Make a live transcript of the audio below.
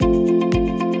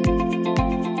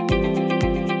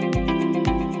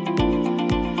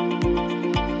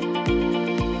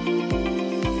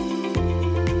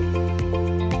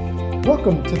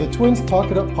Welcome to the Twins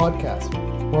Talk It Up podcast,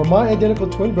 where my identical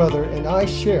twin brother and I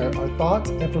share our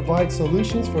thoughts and provide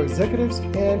solutions for executives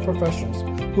and professionals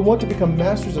who want to become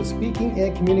masters of speaking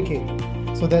and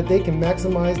communicating so that they can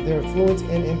maximize their influence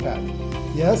and impact.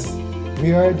 Yes,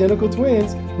 we are identical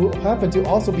twins who happen to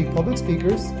also be public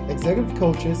speakers, executive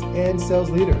coaches, and sales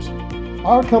leaders.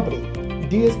 Our company,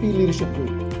 DSB Leadership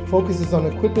Group, focuses on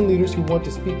equipping leaders who want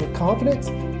to speak with confidence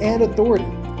and authority,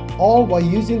 all while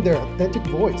using their authentic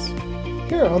voice.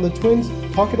 Here on the Twins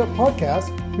Talk It Up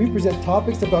podcast, we present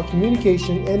topics about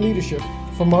communication and leadership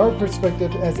from our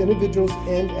perspective as individuals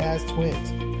and as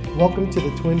twins. Welcome to the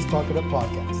Twins Talk It Up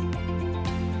podcast.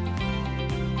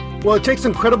 Well, it takes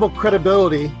incredible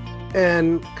credibility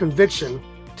and conviction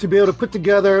to be able to put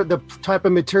together the type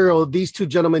of material these two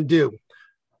gentlemen do.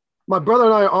 My brother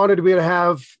and I are honored to be able to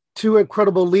have two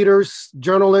incredible leaders,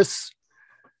 journalists,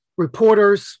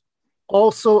 reporters,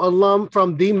 also alum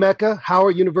from the Mecca,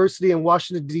 Howard University in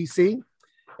Washington, D.C.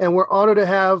 And we're honored to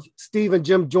have Steve and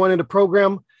Jim joining the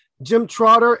program. Jim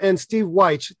Trotter and Steve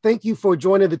Wyche, thank you for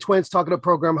joining the Twins Talk It Up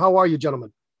program. How are you,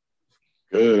 gentlemen?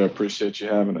 Good. I appreciate you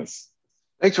having us.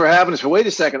 Thanks for having us. But wait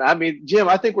a second. I mean, Jim,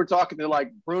 I think we're talking to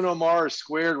like Bruno Mars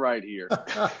squared right here.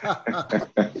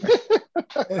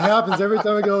 It happens every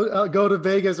time I go to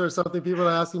Vegas or something. People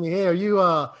are asking me, "Hey, are you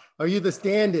the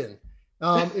stand-in?"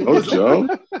 Joe.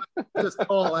 Just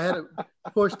tall. I had it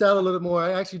pushed out a little more.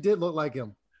 I actually did look like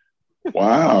him.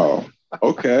 Wow.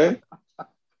 Okay.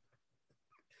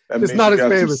 That it's not as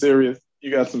famous.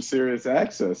 You got some serious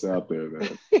access out there,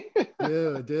 then.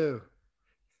 I do.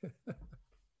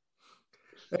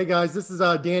 Hey guys, this is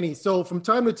Danny. So from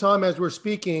time to time, as we're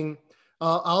speaking,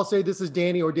 I'll say this is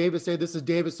Danny, or David say this is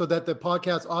David, so that the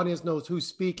podcast audience knows who's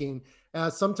speaking.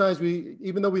 As sometimes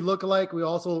even though we look alike, we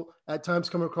also at times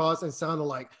come across and sound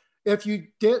alike. If you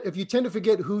tend to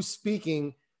forget who's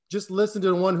speaking, just listen to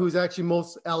the one who's actually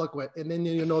most eloquent, and then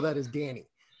you know that is Danny.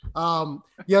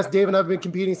 Yes, Dave and I have been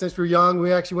competing since we were young.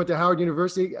 We actually went to Howard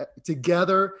University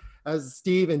together, as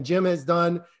Steve and Jim has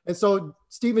done. And so,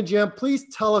 Steve and Jim, please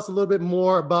tell us a little bit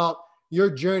more about your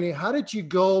journey. How did you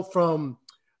go from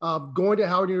going to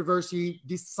Howard University,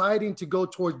 deciding to go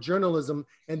toward journalism,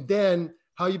 and then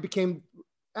how you became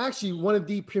actually one of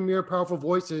the premier powerful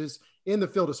voices in the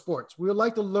field of sports? We would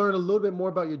like to learn a little bit more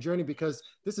about your journey because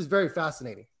this is very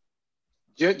fascinating.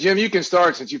 Jim, you can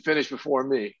start since you finished before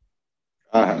me.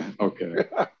 Okay.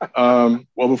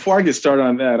 Well, before I get started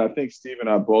on that, I think Steve and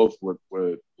I both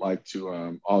would like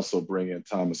to also bring in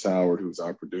Thomas Howard, who's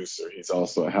our producer. He's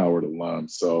also a Howard alum.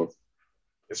 So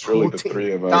it's really the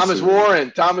three of us. Thomas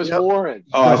Warren.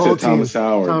 Oh, I said Thomas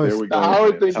Howard. There we go.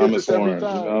 Howard thing Thomas gets us every Warren.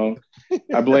 time. You know,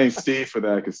 I blame Steve for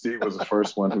that because Steve was the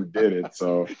first one who did it.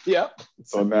 So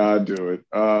So now I do it.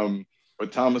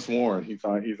 But Thomas Warren, he's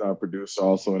our producer,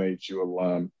 also an HU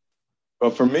alum.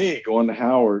 But for me, going to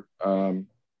Howard,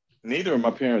 neither of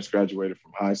my parents graduated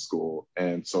from high school,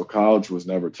 and so college was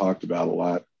never talked about a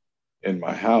lot in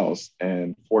my house.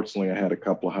 And fortunately, I had a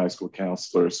couple of high school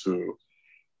counselors who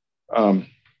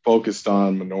focused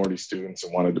on minority students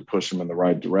and wanted to push them in the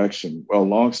right direction. Well,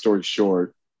 long story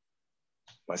short,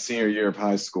 my senior year of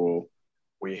high school,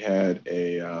 we had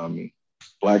a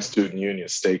Black Student Union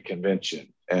state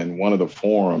convention, and one of the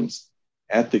forums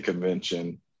at the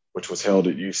convention, which was held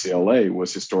at UCLA,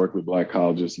 was historically Black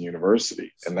colleges and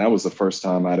universities. And that was the first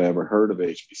time I'd ever heard of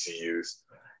HBCUs.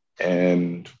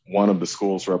 And one of the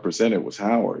schools represented was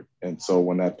Howard. And so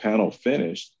when that panel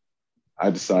finished, I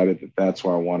decided that that's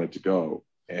where I wanted to go.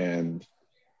 And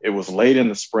it was late in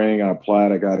the spring. I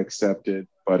applied, I got accepted,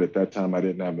 but at that time I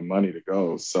didn't have the money to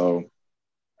go. So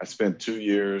I spent 2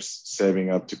 years saving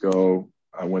up to go.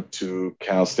 I went to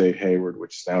Cal State Hayward,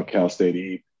 which is now Cal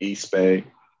State East Bay,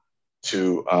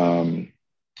 to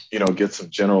get some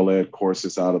general ed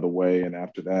courses out of the way. And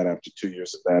after 2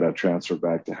 years of that, I transferred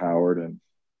back to Howard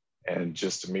and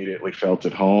just immediately felt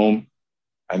at home.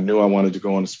 I knew I wanted to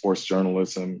go into sports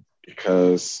journalism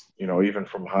because, even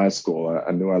from high school,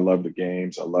 I knew I loved the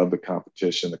games. I loved the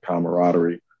competition, the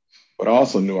camaraderie, but I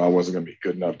also knew I wasn't going to be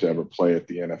good enough to ever play at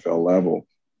the NFL level.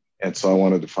 And so I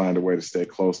wanted to find a way to stay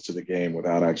close to the game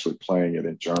without actually playing it,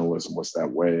 and journalism was that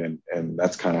way. And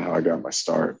that's kind of how I got my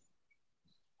start.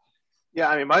 Yeah,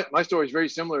 I mean, my story is very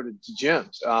similar to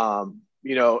Jim's.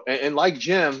 And like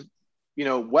Jim,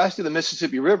 west of the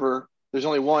Mississippi River, there's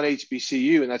only one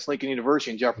HBCU, and that's Lincoln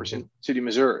University in Jefferson City,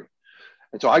 Missouri.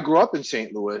 And so I grew up in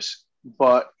St. Louis,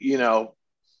 but,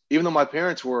 even though my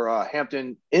parents were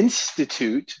Hampton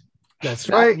Institute, that's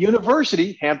right,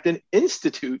 University, Hampton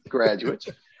Institute graduates,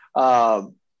 there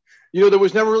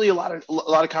was never really a lot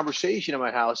of conversation in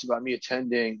my house about me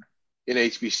attending in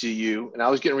HBCU, and I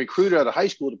was getting recruited out of high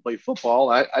school to play football.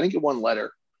 I didn't get one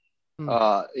letter,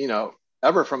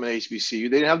 ever from an HBCU.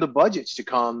 They didn't have the budgets to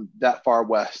come that far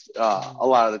west a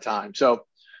lot of the time. So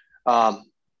I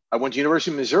went to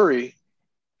University of Missouri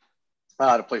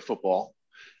to play football.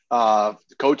 The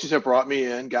coaches that brought me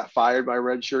in got fired my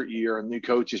redshirt year, and new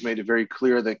coaches made it very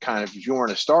clear that kind of if you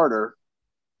weren't a starter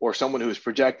or someone who was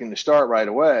projecting to start right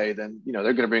away, then, they're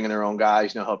going to bring in their own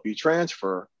guys and they'll help you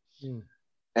transfer.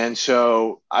 And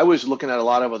so I was looking at a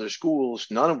lot of other schools,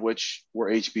 none of which were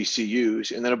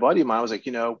HBCUs. And then a buddy of mine was like,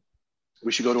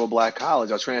 we should go to a black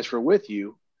college. I'll transfer with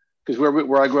you. Because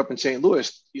where I grew up in St.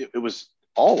 Louis, it was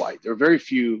all white. There were very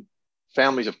few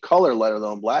families of color, let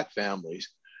alone black families.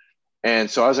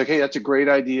 And so I was like, hey, that's a great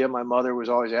idea. My mother was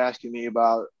always asking me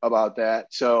about that.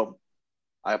 So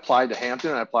I applied to Hampton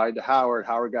and I applied to Howard.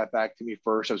 Howard got back to me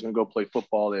first. I was going to go play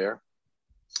football there,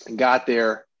 and got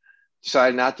there,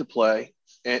 decided not to play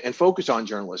and focus on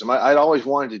journalism. I'd always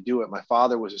wanted to do it. My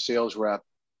father was a sales rep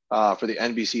for the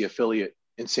NBC affiliate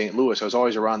in St. Louis. I was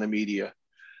always around the media.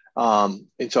 And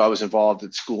so I was involved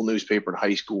in school newspaper in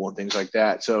high school and things like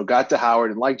that. So got to Howard,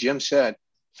 and like Jim said,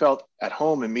 felt at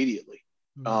home immediately.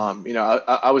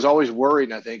 I was always worried,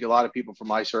 and I think a lot of people from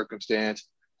my circumstance,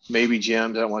 maybe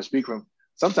Jim's, I don't want to speak for him.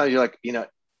 Sometimes you're like,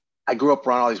 I grew up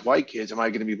around all these white kids. Am I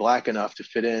going to be black enough to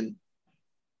fit in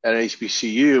at an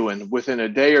HBCU? And within a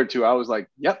day or two, I was like,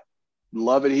 yep,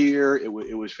 love it here. It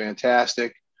was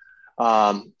fantastic.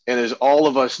 And as all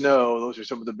of us know, those are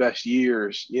some of the best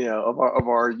years, of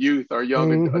our youth, our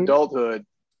young adulthood,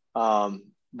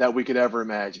 that we could ever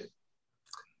imagine.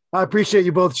 I appreciate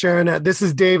you both sharing that. This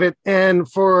is David. And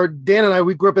for Dan and I,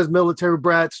 we grew up as military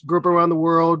brats, grew up around the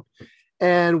world,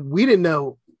 and we didn't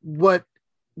know what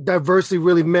diversity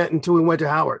really meant until we went to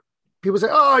Howard. People say,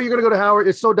 oh, you're going to go to Howard.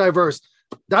 It's so diverse.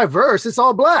 Diverse? It's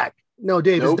all black. No,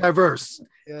 Dave, It's diverse.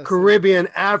 Yes. Caribbean,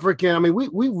 African. I mean,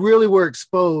 we really were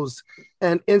exposed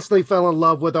and instantly fell in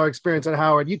love with our experience at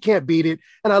Howard. You can't beat it.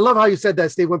 And I love how you said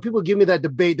that, Steve. When people give me that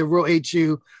debate, the real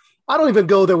HU, I don't even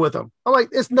go there with them. I'm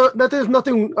like, there's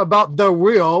nothing about the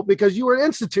real, because you were an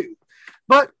institute.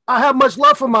 But I have much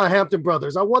love for my Hampton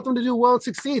brothers. I want them to do well and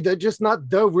succeed. They're just not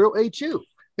the real HU.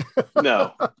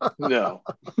 No.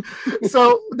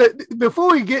 So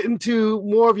before we get into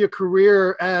more of your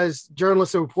career as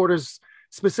journalists and reporters,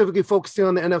 specifically focusing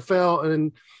on the NFL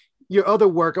and your other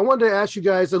work, I wanted to ask you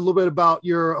guys a little bit about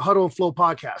your Huddle and Flow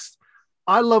podcast.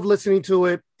 I love listening to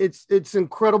it. It's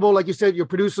incredible. Like you said, your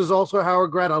producer's also a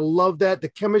Howard grad. I love that. The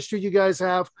chemistry you guys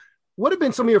have. What have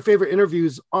been some of your favorite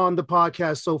interviews on the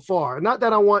podcast so far? Not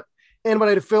that I want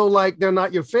anybody to feel like they're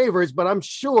not your favorites, but I'm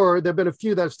sure there have been a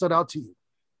few that have stood out to you.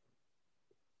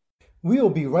 We'll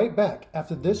be right back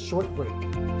after this short break.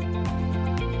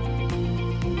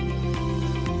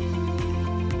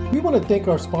 We want to thank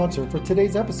our sponsor for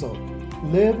today's episode,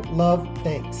 Live, Love,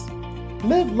 Thanks.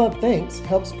 Live, Love, Thanks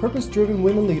helps purpose-driven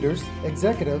women leaders,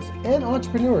 executives, and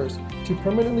entrepreneurs to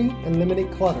permanently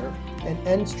eliminate clutter and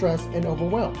end stress and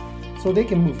overwhelm so they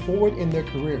can move forward in their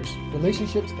careers,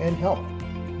 relationships, and health.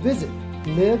 Visit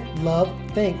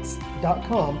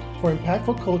livelovethanks.com for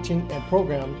impactful coaching and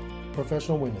program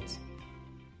professional women's.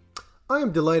 I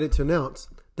am delighted to announce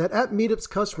that App Meetup's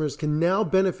customers can now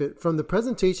benefit from the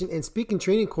presentation and speaking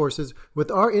training courses with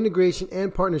our integration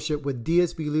and partnership with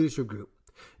DSB Leadership Group.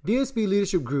 DSB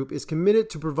Leadership Group is committed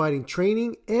to providing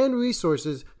training and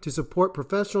resources to support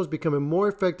professionals becoming more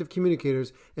effective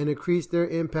communicators and increase their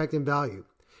impact and value.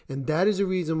 And that is the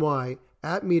reason why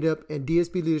App Meetup and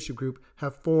DSB Leadership Group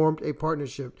have formed a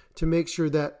partnership to make sure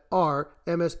that our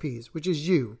MSPs, which is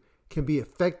you, can be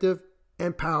effective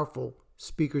and powerful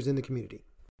speakers in the community.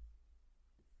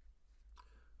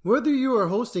 Whether you are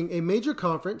hosting a major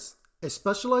conference, a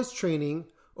specialized training,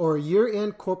 or a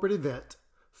year-end corporate event,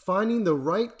 finding the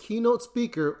right keynote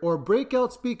speaker or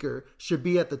breakout speaker should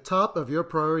be at the top of your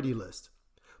priority list.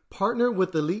 Partner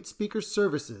with Elite Speaker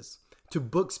Services to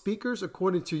book speakers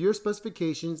according to your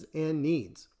specifications and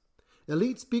needs.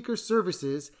 Elite Speaker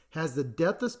Services has the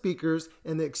depth of speakers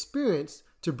and the experience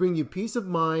to bring you peace of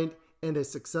mind and a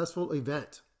successful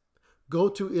event. Go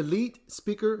to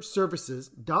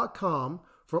EliteSpeakerServices.com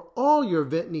for all your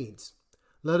event needs.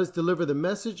 Let us deliver the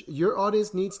message your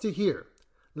audience needs to hear.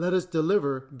 Let us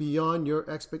deliver beyond your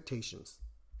expectations.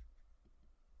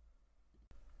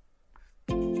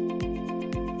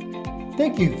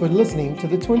 Thank you for listening to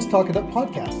the Twins Talk It Up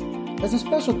podcast. As a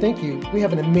special thank you, we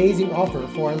have an amazing offer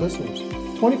for our listeners.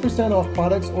 20% off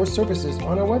products or services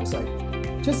on our website.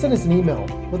 Just send us an email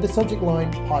with the subject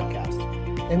line podcast,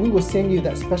 and we will send you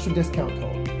that special discount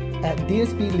code at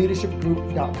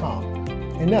dsbleadershipgroup.com.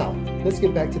 And now, let's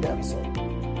get back to the episode.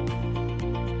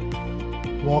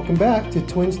 Welcome back to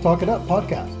Twins Talk It Up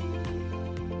podcast.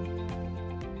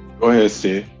 Go ahead,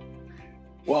 Steve.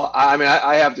 Well, I mean,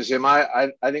 I have to say,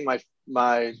 I think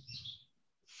my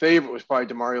favorite was probably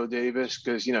DeMario Davis,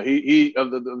 because he of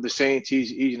the Saints,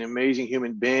 he's an amazing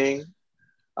human being.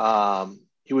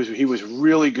 He was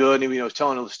really good, and he was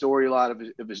telling the story a lot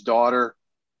of his daughter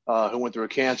who went through a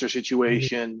cancer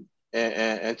situation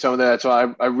and some of that. So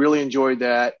I really enjoyed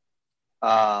that.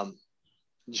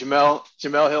 Jamel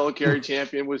Hill, Carry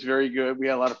Champion, was very good. We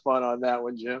had a lot of fun on that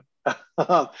one, Jim.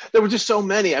 There were just so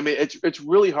many. I mean, it's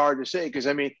really hard to say, because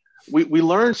I mean, we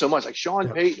learned so much. Like Sean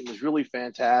Payton was really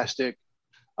fantastic,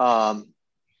 talking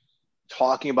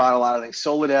about a lot of things.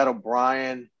 Soledad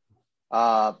O'Brien.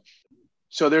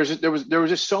 So there was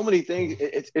just so many things.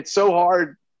 It's so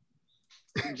hard,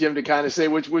 Jim, to kind of say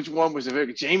which one was the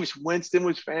big. Jameis Winston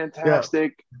was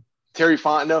fantastic. Yeah. Terry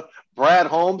Fontenot, Brad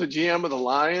Holmes, the GM of the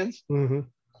Lions. Mm-hmm.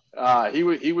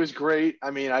 He was great.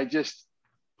 I mean,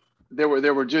 there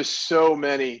were just so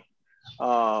many. You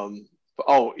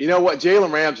know what?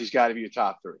 Jalen Ramsey's got to be a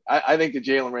top three. I think the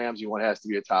Jalen Ramsey one has to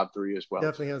be a top three as well.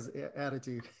 Definitely has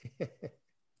attitude.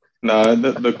 No,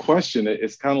 the question,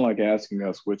 it's kind of like asking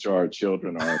us which of our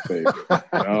children are our favorite.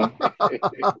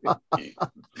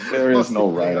 There is no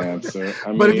right answer.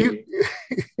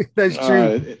 That's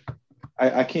true.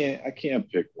 I can't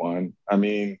pick one. I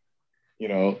mean,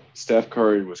 Steph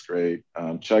Curry was great.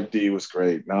 Chuck D was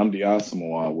great. Nnamdi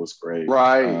Asomugha was great.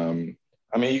 Right.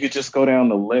 I mean, you could just go down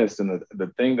the list. And the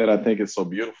thing that I think is so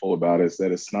beautiful about it is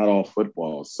that it's not all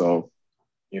football. So,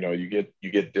 you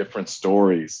get different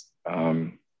stories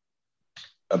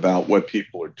about what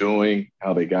people are doing,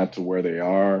 how they got to where they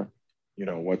are,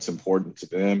 what's important to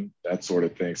them, that sort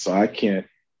of thing. So I can't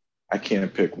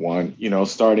pick one.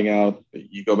 Starting out,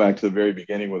 you go back to the very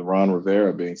beginning with Ron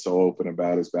Rivera being so open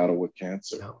about his battle with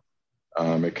cancer.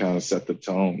 It kind of set the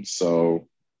tone. So,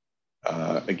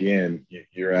 again,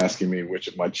 you're asking me which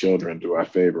of my children do I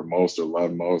favor most or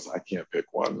love most. I can't pick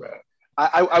one, man.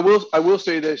 I will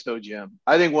say this though, Jim.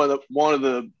 I think one of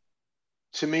the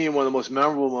most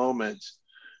memorable moments.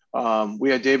 We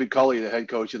had David Culley, the head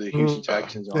coach of the Houston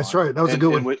Texans. That's right. That was a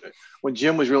good one. When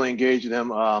Jim was really engaged with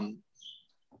him,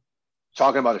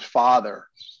 talking about his father,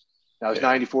 now his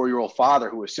 94-year-old father,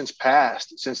 who has since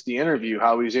passed since the interview,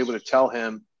 how he was able to tell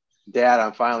him, "Dad,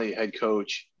 I'm finally a head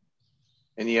coach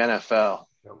in the NFL."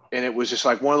 And it was just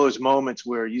like one of those moments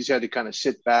where you just had to kind of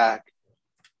sit back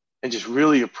and just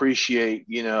really appreciate,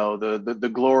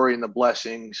 the glory and the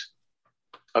blessings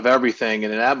of everything.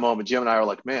 And in that moment, Jim and I were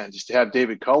like, man, just to have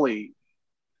David Culley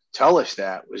tell us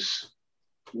that was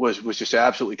just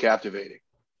absolutely captivating.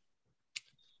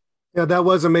 Yeah, that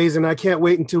was amazing. I can't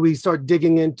wait until we start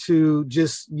digging into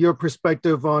just your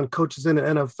perspective on coaches in the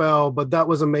NFL, but that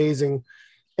was amazing.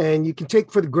 And you can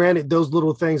take for granted those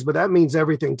little things, but that means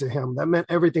everything to him. That meant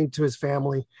everything to his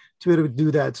family to be able to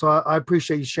do that. So I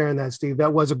appreciate you sharing that, Steve.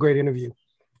 That was a great interview.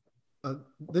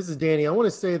 This is Danny. I want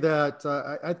to say that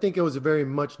I think it was a very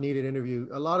much needed interview.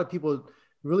 A lot of people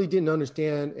really didn't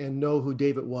understand and know who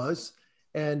David was,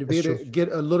 and to be able to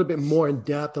get a little bit more in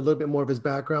depth, a little bit more of his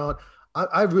background.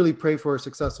 I really pray for a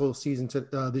successful season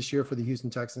this year for the Houston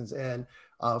Texans and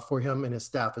for him and his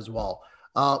staff as well.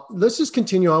 Let's just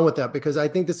continue on with that, because I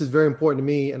think this is very important to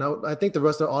me, and I think the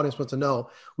rest of the audience wants to know.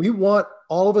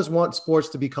 All of us want sports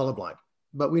to be colorblind,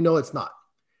 but we know it's not.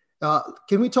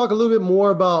 Can we talk a little bit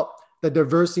more about the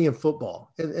diversity in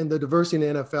football and the diversity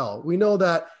in the NFL? We know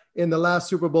that in the last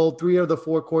Super Bowl, 3 of the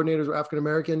 4 coordinators were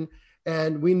African-American,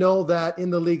 and we know that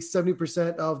in the league,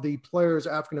 70% of the players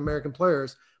are African-American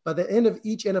players. By the end of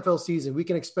each NFL season, we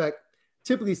can expect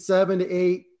typically 7 to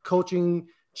 8 coaching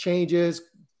changes,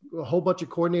 a whole bunch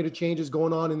of coordinator changes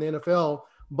going on in the NFL,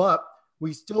 but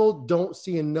we still don't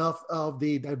see enough of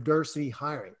the diversity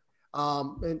hiring.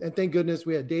 And thank goodness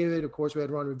we had David. Of course, we had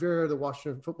Ron Rivera, the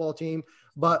Washington football team.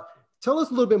 But tell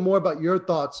us a little bit more about your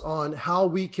thoughts on how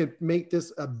we could make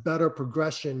this a better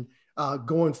progression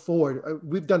going forward.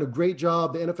 We've done a great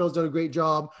job. The NFL's done a great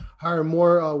job hiring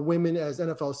more women as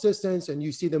NFL assistants, and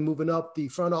you see them moving up the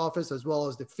front office as well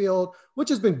as the field, which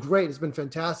has been great. It's been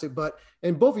fantastic. But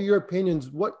in both of your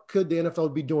opinions, what could the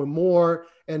NFL be doing more?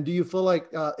 And do you feel like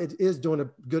it is doing a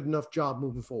good enough job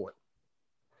moving forward?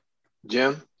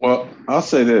 Jim? Well, I'll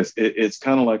say this. It's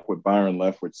kind of like what Byron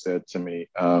Leftwich said to me.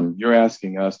 You're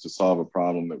asking us to solve a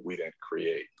problem that we didn't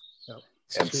create.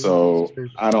 And so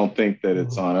I don't think that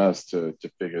it's on us to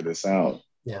figure this out.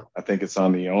 Yeah, I think it's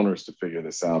on the owners to figure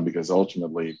this out, because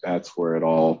ultimately that's where it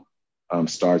all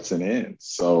starts and ends.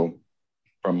 So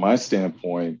from my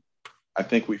standpoint, I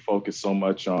think we focus so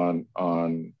much on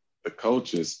the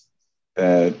coaches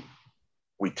that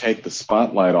we take the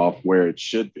spotlight off where it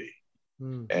should be.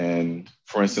 And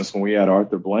for instance, when we had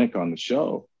Arthur Blank on the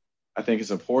show, I think it's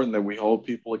important that we hold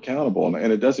people accountable.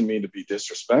 And it doesn't mean to be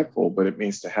disrespectful, but it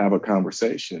means to have a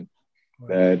conversation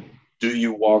that, do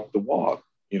you walk the walk?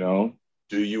 You know,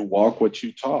 do you walk what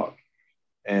you talk?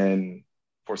 And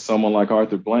for someone like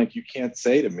Arthur Blank, you can't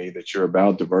say to me that you're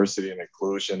about diversity and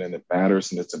inclusion and it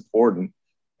matters and it's important.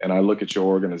 And I look at your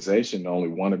organization, only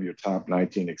one of your top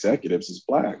 19 executives is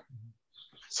Black.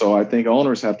 So I think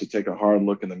owners have to take a hard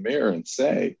look in the mirror and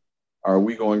say, are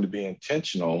we going to be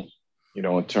intentional, you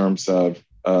know, in terms of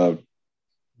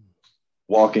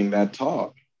walking that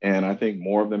talk? And I think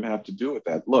more of them have to do with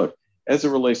that. Look, as it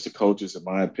relates to coaches, in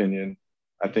my opinion,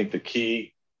 I think the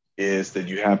key is that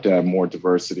you have to have more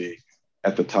diversity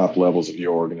at the top levels of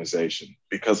your organization.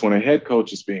 Because when a head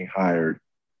coach is being hired,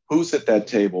 who's at that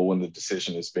table when the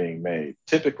decision is being made?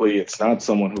 Typically, it's not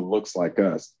someone who looks like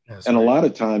us. That's and right. A lot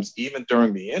of times, even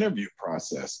during the interview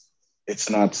process, it's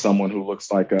not someone who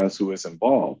looks like us who is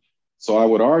involved. So I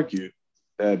would argue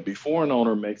that before an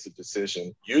owner makes a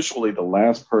decision, usually the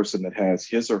last person that has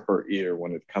his or her ear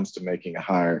when it comes to making a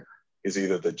hire is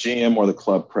either the GM or the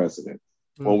club president.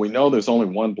 Well, we know there's only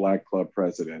one Black club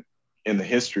president in the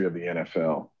history of the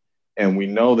NFL. And we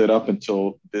know that up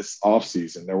until this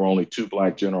offseason, there were only 2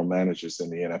 Black general managers in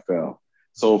the NFL.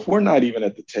 So if we're not even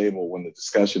at the table when the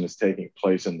discussion is taking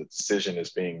place and the decision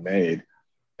is being made,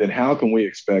 then how can we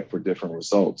expect for different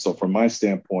results? So from my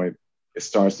standpoint, it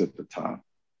starts at the top.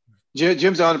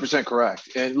 Jim's 100%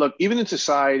 correct. And look, even in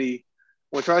society,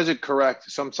 when it tries to correct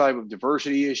some type of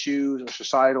diversity issues or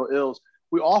societal ills,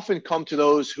 we often come to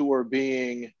those who are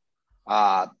being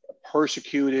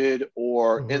persecuted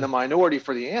or in the minority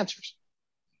for the answers.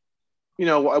 You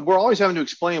know, we're always having to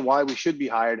explain why we should be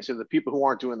hired instead of the people who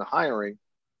aren't doing the hiring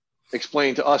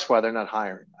explain to us why they're not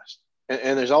hiring us.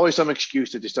 And there's always some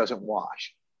excuse that just doesn't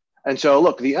wash. And so,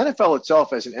 look, the NFL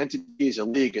itself as an entity, as a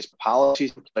league, has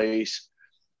policies in place,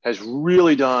 has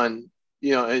really done,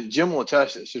 you know, and Jim will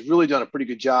attest to this, has really done a pretty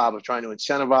good job of trying to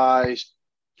incentivize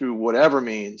through whatever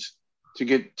means to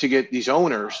get these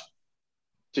owners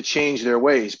to change their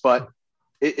ways. But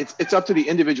it's up to the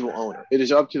individual owner. It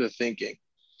is up to the thinking.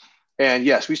 And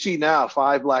yes, we see now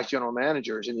 5 Black general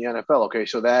managers in the NFL. Okay,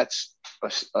 so that's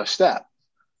a step,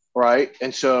 right?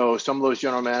 And so some of those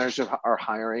general managers are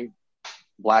hiring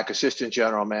Black assistant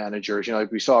general managers, you know,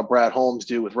 like we saw Brad Holmes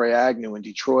do with Ray Agnew in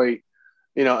Detroit,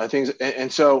 you know, and things.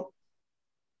 And so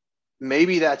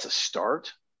maybe that's a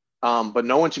start, but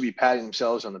no one should be patting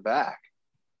themselves on the back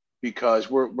because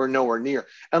we're nowhere near.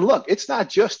 And look, it's not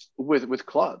just with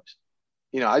clubs.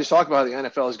 You know, I just talked about how the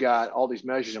NFL has got all these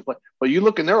measures in place, but you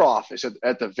look in their office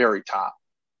at the very top.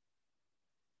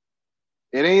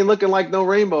 It ain't looking like no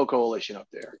rainbow coalition up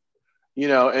there, you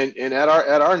know, and at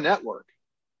our network,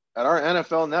 at our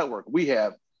NFL network, we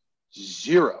have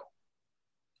 0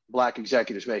 Black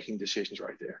executives making decisions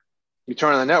right there. You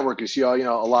turn on the network, you see all, you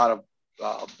know, a lot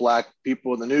of Black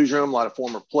people in the newsroom, a lot of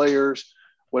former players,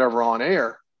 whatever on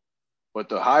air. But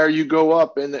the higher you go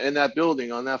up in that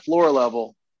building on that floor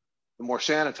level, the more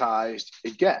sanitized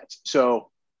it gets.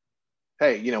 So,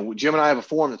 hey, you know, Jim and I have a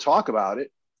forum to talk about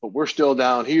it, but we're still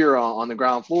down here on the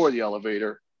ground floor of the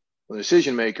elevator. The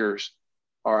decision makers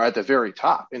are at the very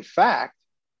top. In fact,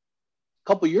 a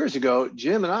couple of years ago,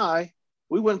 Jim and I,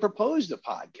 we went and proposed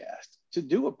to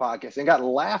do a podcast and got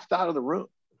laughed out of the room.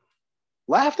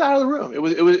 Laughed out of the room. It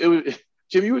was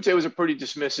Jim, you would say it was a pretty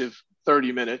dismissive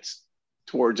 30 minutes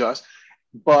towards us.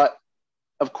 But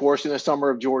of course, in the summer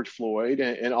of George Floyd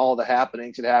and all the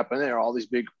happenings that happened there, all these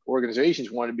big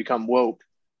organizations wanted to become woke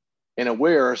and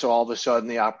aware. So all of a sudden,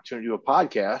 the opportunity to do a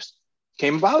podcast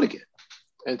came about again.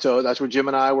 And so that's where Jim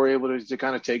and I were able to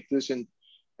kind of take this and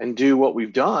do what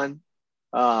we've done.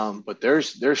 But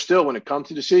there's still, when it comes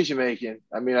to decision making,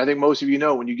 I mean, I think most of you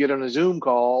know when you get on a Zoom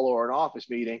call or an office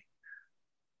meeting,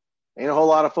 ain't a whole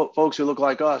lot of folks who look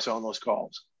like us on those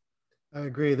calls. I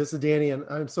agree. This is Danny, and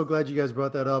I'm so glad you guys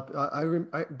brought that up.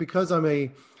 Because I'm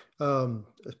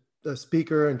a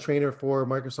speaker and trainer for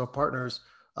Microsoft Partners,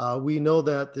 we know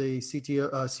that the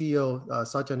CEO,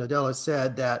 Satya Nadella,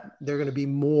 said that there are going to be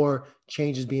more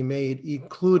changes being made,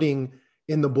 including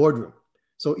in the boardroom.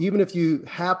 So even if you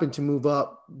happen to move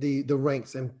up the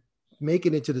ranks and make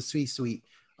it into the C-suite,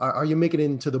 are you making it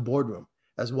into the boardroom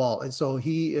as well? And so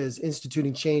he is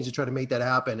instituting change to try to make that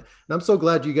happen. And I'm so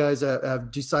glad you guys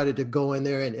have decided to go in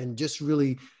there and just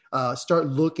really start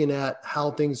looking at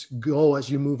how things go as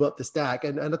you move up the stack.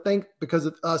 And I think because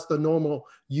of us, the normal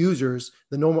users,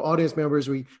 the normal audience members,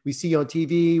 we see on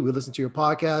TV, we listen to your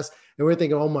podcast, and we're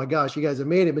thinking, oh my gosh, you guys have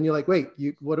made it. And you're like, wait,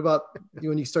 what about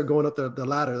when you start going up the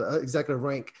ladder, the executive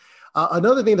rank?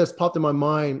 Another thing that's popped in my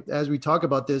mind as we talk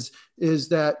about this is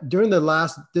that during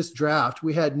this draft,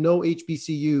 we had no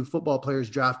HBCU football players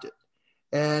drafted.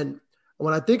 And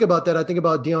when I think about that, I think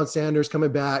about Deion Sanders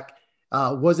coming back,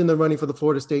 was in the running for the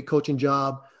Florida State coaching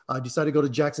job, decided to go to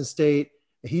Jackson State.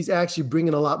 He's actually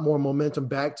bringing a lot more momentum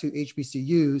back to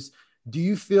HBCUs. Do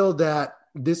you feel that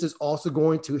this is also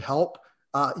going to help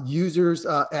users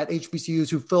at HBCUs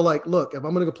who feel like, look, if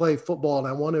I'm going to go play football and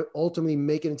I want to ultimately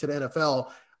make it into the NFL,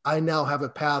 I now have a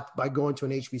path by going to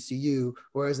an HBCU,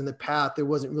 whereas in the past, there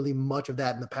wasn't really much of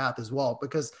that in the path as well,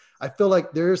 because I feel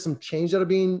like there is some change that are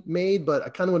being made, but I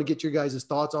kind of want to get your guys'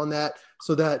 thoughts on that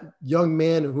so that young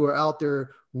men who are out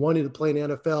there wanting to play in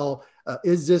the NFL,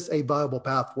 is this a viable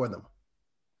path for them?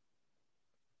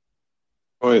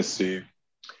 Go ahead, Steve.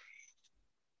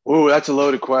 Oh, that's a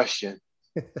loaded question.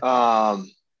 Look,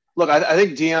 I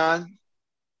think Deion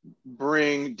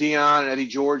and Eddie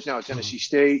George now at Tennessee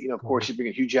State. Of course, he's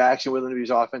bringing Hugh Jackson with him to be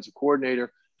his offensive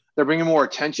coordinator. They're bringing more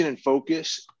attention and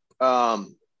focus to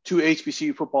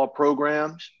HBCU football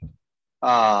programs.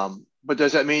 But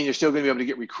does that mean you're still going to be able to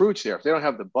get recruits there? If they don't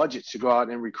have the budgets to go out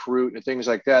and recruit and things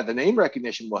like that, the name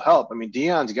recognition will help. I mean,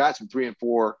 Deion's got some 3 and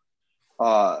 4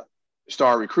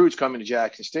 star recruits coming to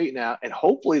Jackson State now, and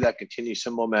hopefully that continues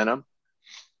some momentum.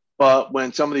 But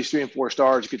when some of these 3 and 4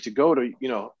 stars get to go to,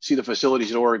 see the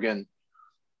facilities at Oregon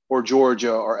or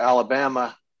Georgia or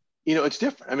Alabama, it's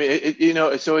different. I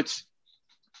mean, so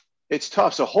it's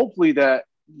tough. So hopefully that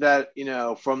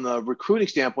from the recruiting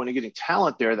standpoint and getting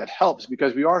talent there, that helps,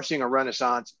 because we are seeing a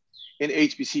renaissance in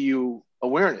HBCU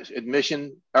awareness.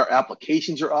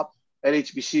 Applications are up at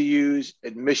HBCUs.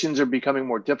 Admissions are becoming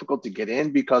more difficult to get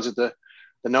in because of the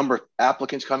number of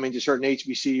applicants coming to certain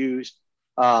HBCUs.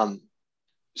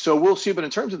 So we'll see. But in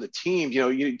terms of the teams,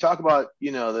 you talk about,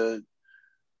 there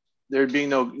being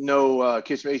no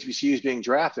kids from HBCUs being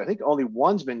drafted. I think only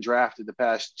one's been drafted the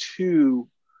past 2,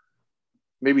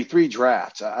 maybe 3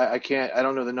 drafts. I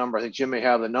don't know the number. I think Jim may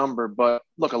have the number, but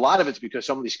look, a lot of it's because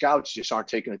some of these scouts just aren't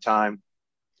taking the time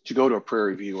to go to a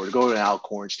Prairie View or to go to an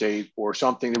Alcorn State or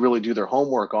something to really do their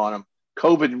homework on them.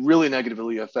 COVID really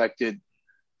negatively affected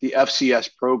the FCS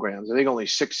programs. I think only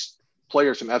 6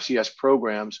 players from FCS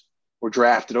programs were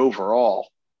drafted overall,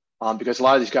 because a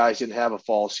lot of these guys didn't have a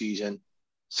fall season.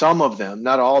 Some of them,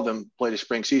 not all of them, played a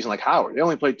spring season, like Howard. They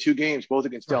only played 2 games, both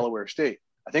against Delaware State.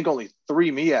 I think only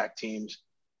 3 MEAC teams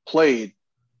played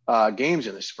games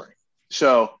in the spring.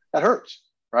 So that hurts,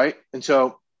 right? And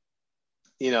so,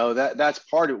 that's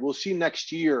part of it. We'll see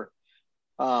next year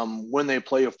when they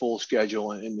play a full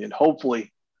schedule, and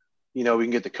hopefully, we can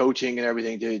get the coaching and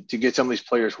everything to get some of these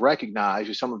players recognized,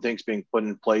 with some of the things being put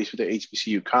in place with the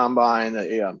HBCU Combine,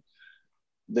 the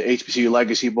HBCU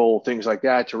Legacy Bowl, things like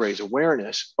that, to raise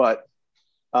awareness. But,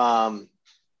 I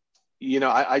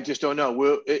just don't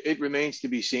know. It remains to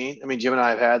be seen. I mean, Jim and I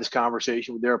have had this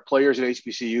conversation. There are players at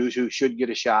HBCUs who should get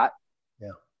a shot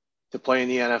to play in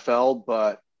the NFL.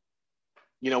 But,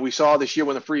 we saw this year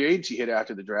when the free agency hit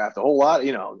after the draft, a whole lot,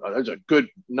 there's a good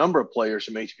number of players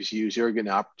from HBCUs who are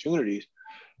getting opportunities.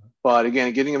 But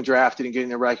again, getting them drafted and getting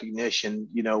the recognition,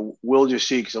 we'll just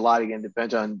see, because a lot, again,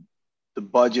 depends on the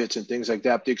budgets and things like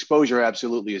that. But the exposure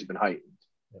absolutely has been heightened.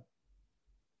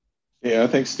 Yeah, I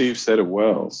think Steve said it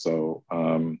well. So,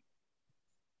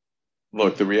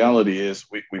 look, the reality is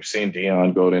we've seen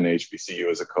Deion go to an HBCU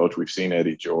as a coach. We've seen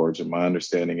Eddie George. And my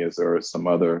understanding is there are some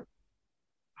other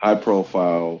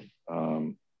high-profile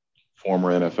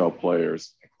former NFL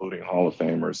players, including Hall of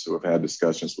Famers, who have had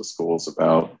discussions with schools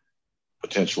about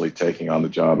potentially taking on the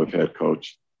job of head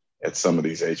coach at some of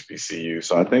these HBCUs.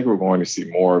 So I think we're going to see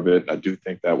more of it. I do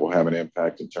think that will have an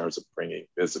impact in terms of bringing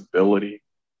visibility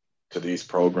to these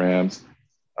programs.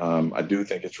 I do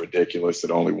think it's ridiculous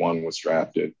that only one was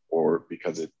drafted, or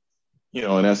because it,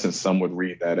 in essence, some would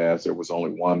read that as there was only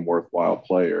one worthwhile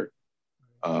player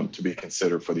to be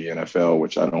considered for the NFL,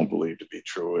 which I don't believe to be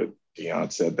true.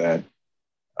 Deion said that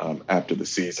after the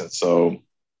season. So,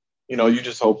 you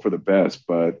just hope for the best.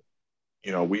 But,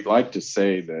 we'd like to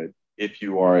say that if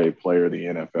you are a player, the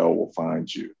NFL will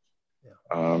find you.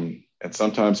 Yeah. And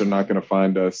sometimes they're not going to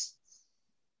find us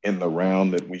in the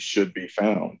round that we should be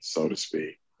found, so to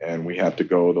speak. And we have to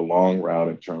go the long route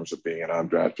in terms of being an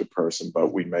undrafted person,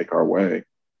 but we make our way.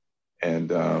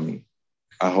 And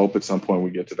I hope at some point we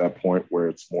get to that point where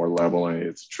it's more level and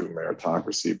it's true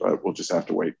meritocracy, but we'll just have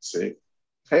to wait and see.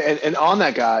 And on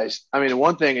that, guys, I mean, the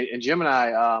one thing, and Jim and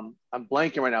I, I'm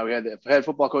blanking right now. We had the head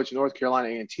football coach in North Carolina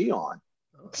A&T on.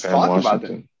 Sam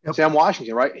Washington. Yep. Sam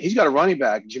Washington, right? He's got a running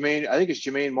back. Jermaine, I think it's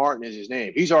Jermaine Martin is his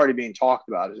name. He's already being talked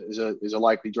about as a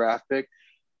likely draft pick.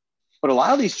 But a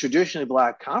lot of these traditionally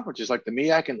black conferences, like the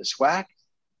MEAC and the SWAC,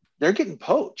 they're getting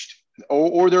poached.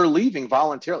 or they're leaving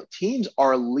voluntarily. Teams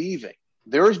are leaving.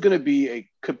 There is going to be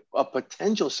a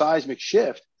potential seismic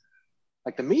shift.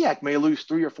 Like the MEAC may lose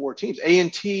 3 or 4 teams.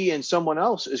 A&T and someone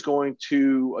else is going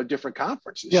to a different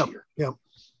conference this year. Yeah.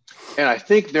 And I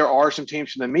think there are some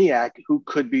teams from the MEAC who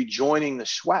could be joining the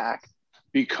SWAC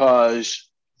because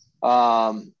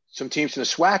some teams in the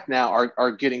SWAC now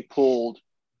are getting pulled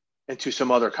into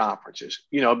some other conferences,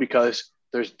 because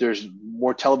there's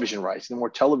more television rights and more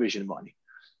television money.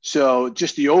 So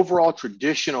just the overall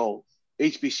traditional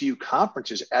HBCU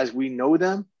conferences as we know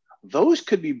them, those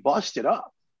could be busted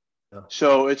up. Yeah.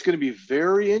 So it's going to be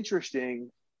very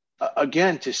interesting,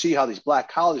 again, to see how these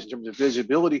black colleges, in terms of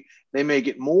visibility, they may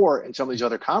get more in some of these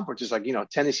other conferences. Like,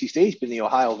 Tennessee State's been in the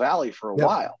Ohio Valley for a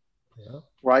while,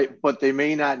 right? But they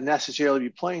may not necessarily be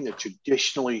playing the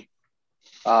traditionally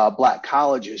black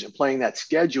colleges and playing that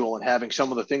schedule and having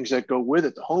some of the things that go with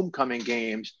it, the homecoming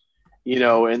games, and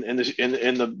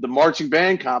the marching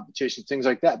band competition, things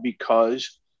like that,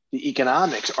 because the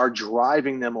economics are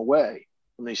driving them away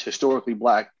from these historically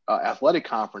black athletic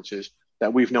conferences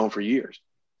that we've known for years.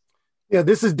 Yeah,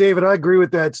 this is David. I agree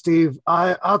with that, Steve.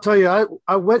 I'll tell you,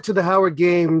 I went to the Howard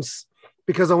games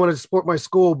because I wanted to support my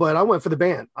school, but I went for the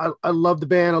band. I love the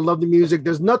band. I love the music.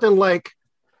 There's nothing like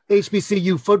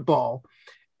HBCU football.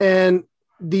 And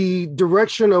the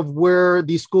direction of where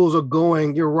these schools are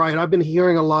going, you're right. I've been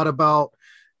hearing a lot about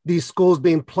these schools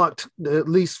being plucked, at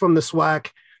least from the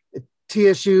SWAC.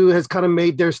 TSU has kind of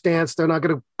made their stance. They're not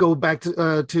going to go back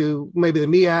to maybe the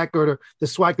MEAC or the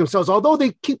SWAC themselves, although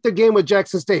they keep their game with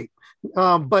Jackson State.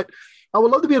 But I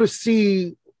would love to be able to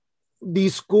see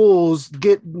these schools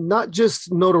get not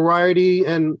just notoriety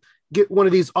and get one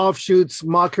of these offshoots,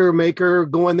 Maker, Maker,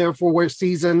 going there for a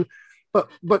season, but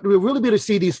we'll really be able to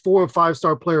see these 4 and 5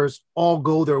 star players all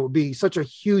go there. Would be such a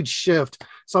huge shift.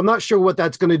 So I'm not sure what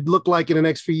that's going to look like in the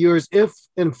next few years. If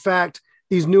in fact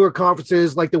these newer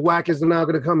conferences like the WAC is now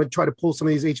going to come and try to pull some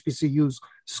of these HBCUs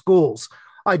schools.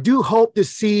 I do hope to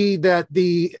see that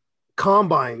the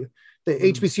combine, the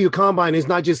HBCU combine, is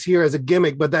not just here as a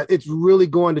gimmick, but that it's really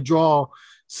going to draw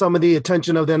some of the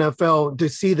attention of the NFL to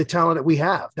see the talent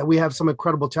that we have some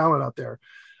incredible talent out there.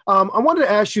 I wanted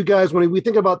to ask you guys, when we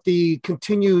think about the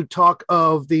continued talk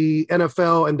of the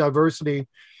NFL and diversity,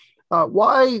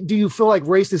 why do you feel like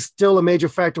race is still a major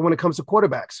factor when it comes to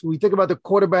quarterbacks? We think about the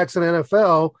quarterbacks in the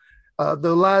NFL,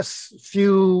 the last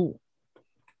few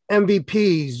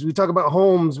MVPs, we talk about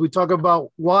Holmes, we talk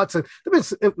about Watson,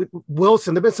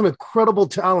 Wilson, there've been some incredible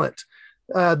talent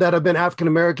that have been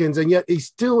African-Americans, and yet you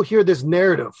still hear this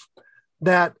narrative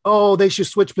that, they should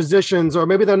switch positions, or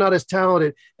maybe they're not as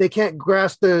talented. They can't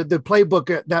grasp the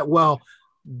playbook that well.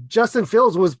 Justin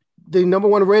Fields was the number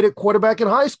 1 rated quarterback in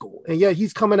high school, and yet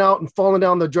he's coming out and falling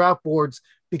down the draft boards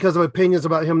because of opinions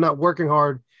about him not working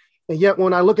hard. And yet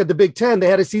when I look at the Big Ten, they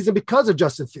had a season because of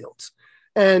Justin Fields.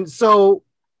 And so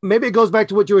maybe it goes back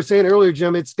to what you were saying earlier,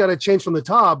 Jim. It's got to change from the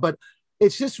top, but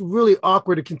it's just really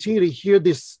awkward to continue to hear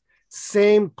this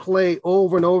same play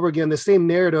over and over again, the same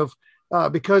narrative,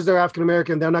 because they're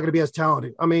African-American, they're not going to be as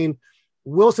talented. I mean,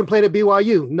 Wilson played at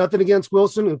BYU, nothing against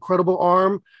Wilson, incredible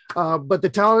arm, but the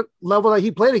talent level that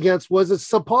he played against was a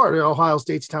subpar of Ohio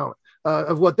State's talent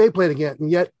of what they played against, and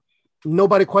yet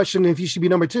nobody questioned if he should be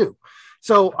number 2.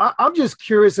 So I'm just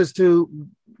curious as to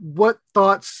what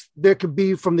thoughts there could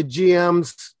be from the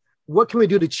GMs. What can we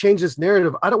do to change this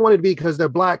narrative? I don't want it to be because they're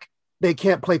black, they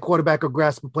can't play quarterback or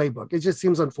grasp a playbook. It just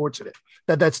seems unfortunate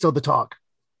that that's still the talk.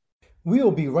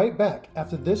 We'll be right back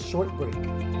after this short break.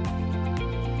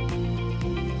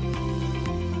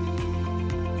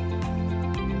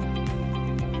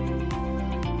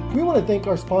 We want to thank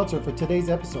our sponsor for today's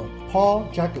episode, Paul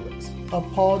Jakowitz of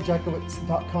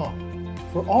pauljakowitz.com.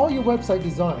 For all your website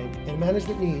design and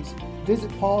management needs,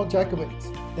 visit Paul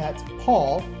Jakowitz. That's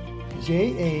Paul,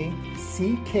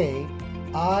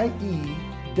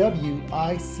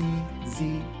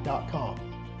 JACKIEWICZ.com.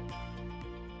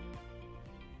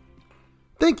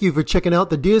 Thank you for checking out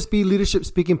the DSB Leadership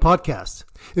Speaking Podcast.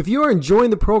 If you are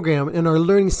enjoying the program and are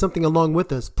learning something along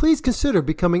with us, please consider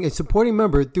becoming a supporting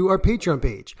member through our Patreon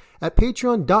page at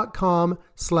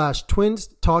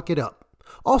patreon.com/twinstalkitup.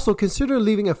 Also, consider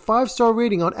leaving a 5-star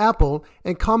rating on Apple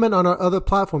and comment on our other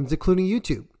platforms, including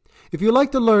YouTube. If you'd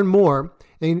like to learn more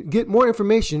and get more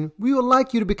information, we would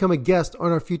like you to become a guest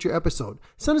on our future episode.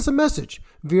 Send us a message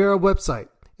via our website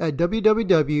at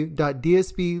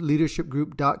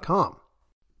www.dsbleadershipgroup.com.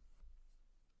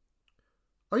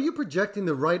 Are you projecting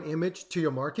the right image to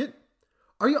your market?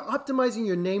 Are you optimizing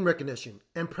your name recognition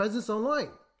and presence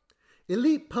online?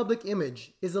 Elite Public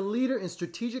Image is a leader in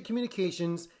strategic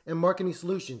communications and marketing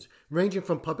solutions, ranging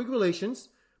from public relations,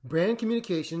 brand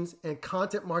communications and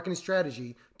content marketing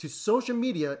strategy to social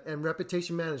media and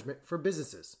reputation management for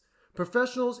businesses,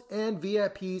 professionals, and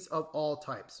VIPs of all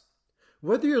types.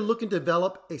 Whether you're looking to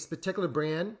develop a particular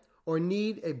brand or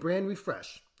need a brand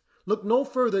refresh, look no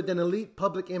further than Elite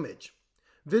Public Image.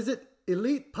 Visit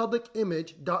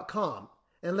elitepublicimage.com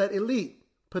and let Elite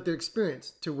put their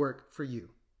experience to work for you.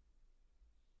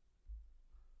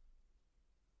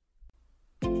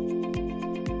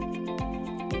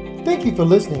 Thank you for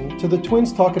listening to the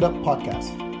Twins Talk It Up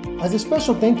podcast. As a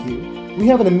special thank you, we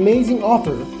have an amazing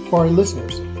offer for our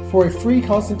listeners for a free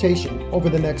consultation over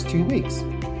the next 2 weeks.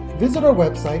 Visit our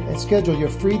website and schedule your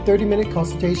free 30-minute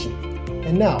consultation.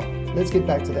 And now, let's get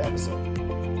back to the episode.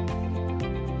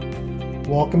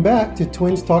 Welcome back to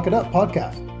Twins Talk It Up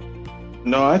podcast.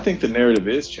 No, I think the narrative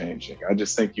is changing. I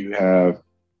just think you have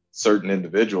certain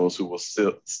individuals who will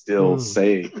still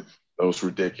say those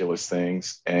ridiculous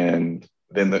things. And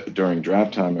then during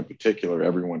draft time in particular,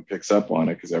 everyone picks up on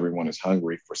it because everyone is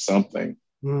hungry for something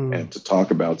and to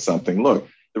talk about something. Look,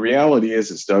 the reality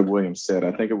is, as Doug Williams said,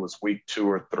 I think it was week 2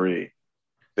 or 3,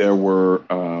 there were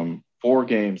 4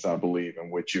 games, I believe,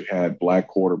 in which you had black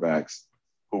quarterbacks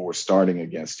who were starting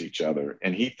against each other.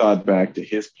 And he thought back to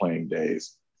his playing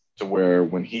days, to where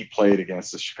when he played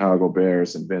against the Chicago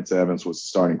Bears and Vince Evans was the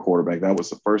starting quarterback, that was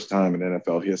the first time in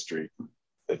NFL history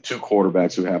that 2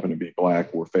 quarterbacks who happened to be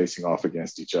black were facing off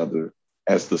against each other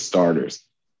as the starters.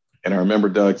 And I remember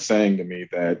Doug saying to me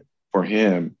that for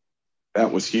him,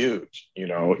 that was huge,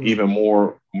 even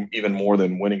more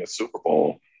than winning a Super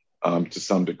Bowl to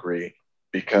some degree,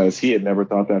 because he had never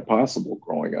thought that possible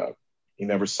growing up. He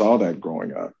never saw that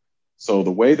growing up. So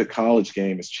the way the college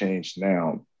game has changed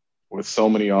now, with so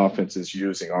many offenses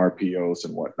using RPOs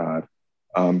and whatnot,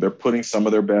 they're putting some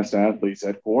of their best athletes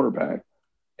at quarterback.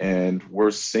 And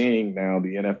we're seeing now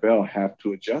the NFL have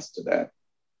to adjust to that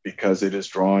because it is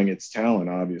drawing its talent,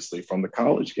 obviously, from the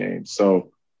college game.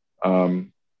 So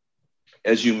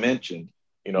as you mentioned,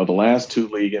 the last 2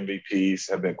 league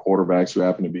MVPs have been quarterbacks who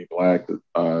happen to be black.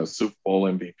 The Super Bowl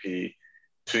MVP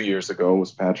 2 years ago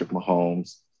was Patrick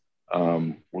Mahomes.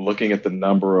 We're looking at the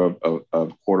number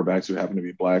of quarterbacks who happen to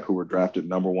be black who were drafted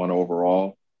number 1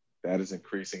 overall. That is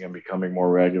increasing and becoming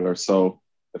more regular. So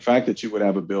the fact that you would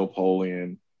have a Bill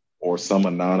Polian or some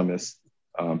anonymous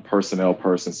personnel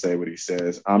person say what he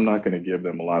says, I'm not going to give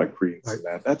them a lot of credence to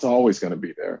that. That's always going to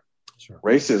be there. Sure.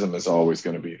 Racism is always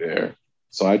going to be there.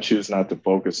 So I choose not to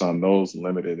focus on those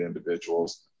limited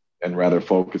individuals and rather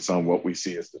focus on what we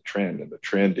see as the trend. And the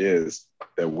trend is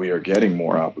that we are getting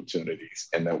more opportunities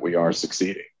and that we are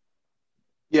succeeding.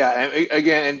 Yeah. And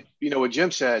again, and what Jim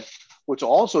said, what's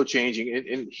also changing,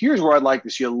 and here's where I'd like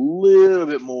to see a little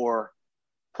bit more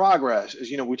progress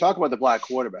is, we talk about the black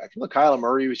quarterback. Look, Kyler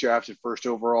Murray was drafted 1st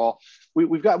overall.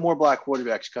 We've got more black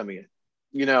quarterbacks coming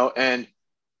in, and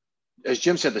as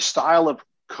Jim said, the style of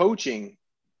coaching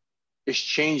is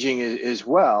changing as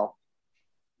well.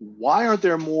 Why aren't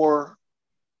there more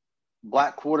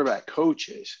black quarterback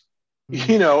coaches?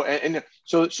 And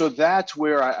so that's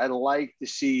where I like to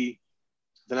see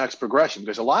the next progression,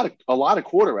 because a lot of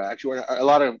quarterbacks, or a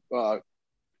lot of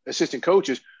assistant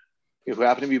coaches who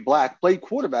happen to be black played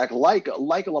quarterback like a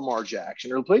Lamar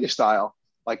Jackson, or played a style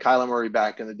like Kyler Murray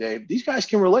back in the day. These guys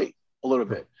can relate a little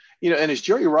bit, and as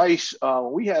Jerry Rice,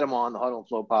 when we had him on the Huddle and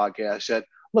Flow podcast, said,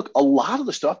 look, a lot of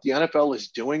the stuff the NFL is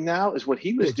doing now is what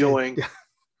he was doing,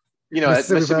 at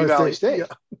Mississippi Valley State,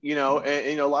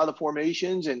 and a lot of the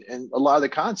formations and a lot of the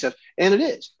concepts. And it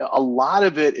is. A lot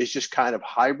of it is just kind of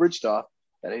hybrid stuff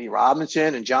that Eddie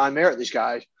Robinson and John Merritt, these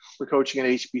guys, were coaching at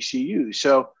HBCU.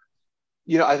 So,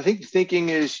 I think the thinking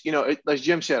is, as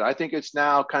Jim said, I think it's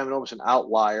now kind of almost an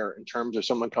outlier in terms of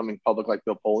someone coming public like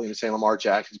Bill Polian and saying Lamar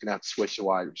Jackson's going to have to switch to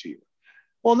wide receiver.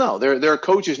 Well, no, there are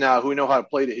coaches now who know how to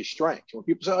play to his strengths. When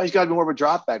people say, he's got to be more of a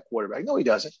drop back quarterback. No, he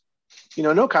doesn't.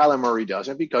 No, Kyler Murray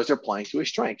doesn't, because they're playing to his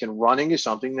strengths. And running is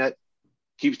something that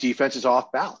keeps defenses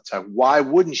off balance. Why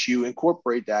wouldn't you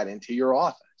incorporate that into your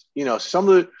offense? Some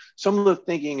of the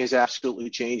thinking is absolutely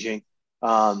changing.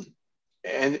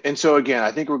 And so, again,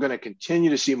 I think we're going to continue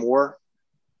to see more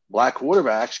black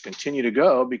quarterbacks continue to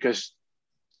go, because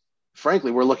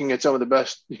frankly, we're looking at some of the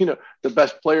best, the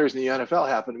best players in the NFL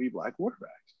happen to be black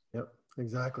quarterbacks. Yep,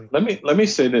 exactly. Let me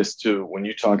say this too. When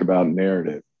you talk about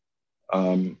narrative,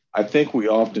 I think we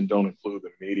often don't include the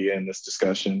media in this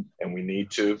discussion, and we need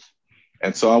to.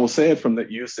 And so I will say it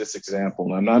use this example.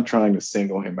 And I'm not trying to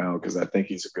single him out, because I think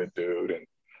he's a good dude.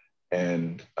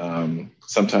 And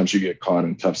sometimes you get caught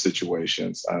in tough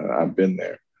situations. I've been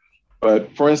there.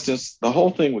 But for instance, the whole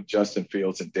thing with Justin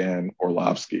Fields and Dan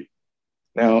Orlovsky.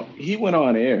 Now, he went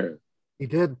on air. He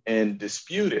did. And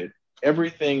disputed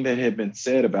everything that had been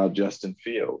said about Justin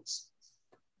Fields,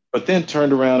 but then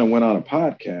turned around and went on a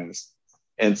podcast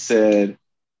and said,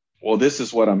 well, this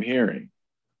is what I'm hearing.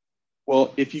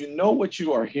 Well, if you know what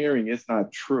you are hearing is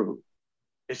not true,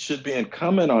 it should be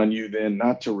incumbent on you then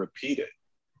not to repeat it.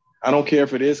 I don't care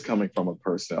if it is coming from a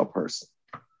personnel person.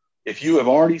 If you have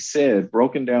already said,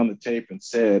 broken down the tape and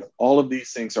said, all of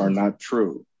these things are not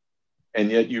true, and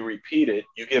yet you repeat it,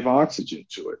 you give oxygen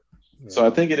to it. Yeah. So I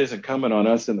think it is incumbent on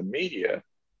us in the media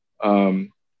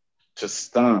to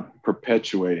stop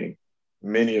perpetuating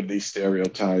many of these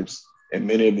stereotypes and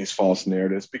many of these false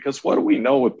narratives, because what do we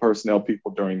know with personnel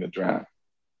people during the draft?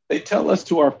 They tell us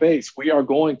to our face, we are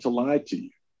going to lie to you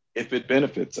if it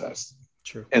benefits us.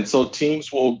 True. And so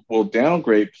teams will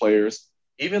downgrade players,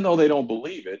 even though they don't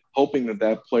believe it, hoping that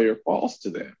that player falls to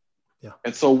them. Yeah.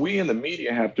 And so we in the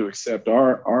media have to accept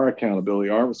our accountability,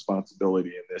 our responsibility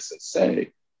in this, and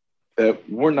say that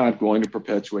we're not going to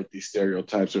perpetuate these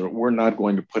stereotypes, or we're not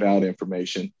going to put out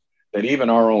information that even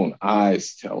our own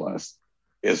eyes tell us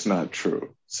is not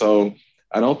true. So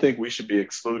I don't think we should be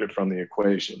excluded from the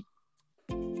equation.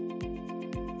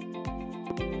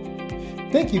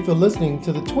 Thank you for listening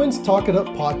to the Twins Talk It Up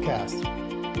podcast.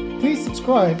 Please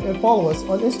subscribe and follow us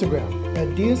on Instagram at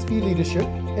DSB Leadership,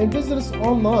 and visit us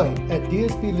online at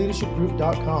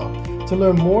dsbleadershipgroup.com to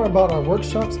learn more about our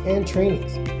workshops and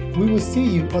trainings. We will see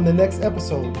you on the next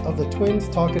episode of the Twins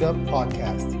Talk It Up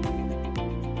podcast.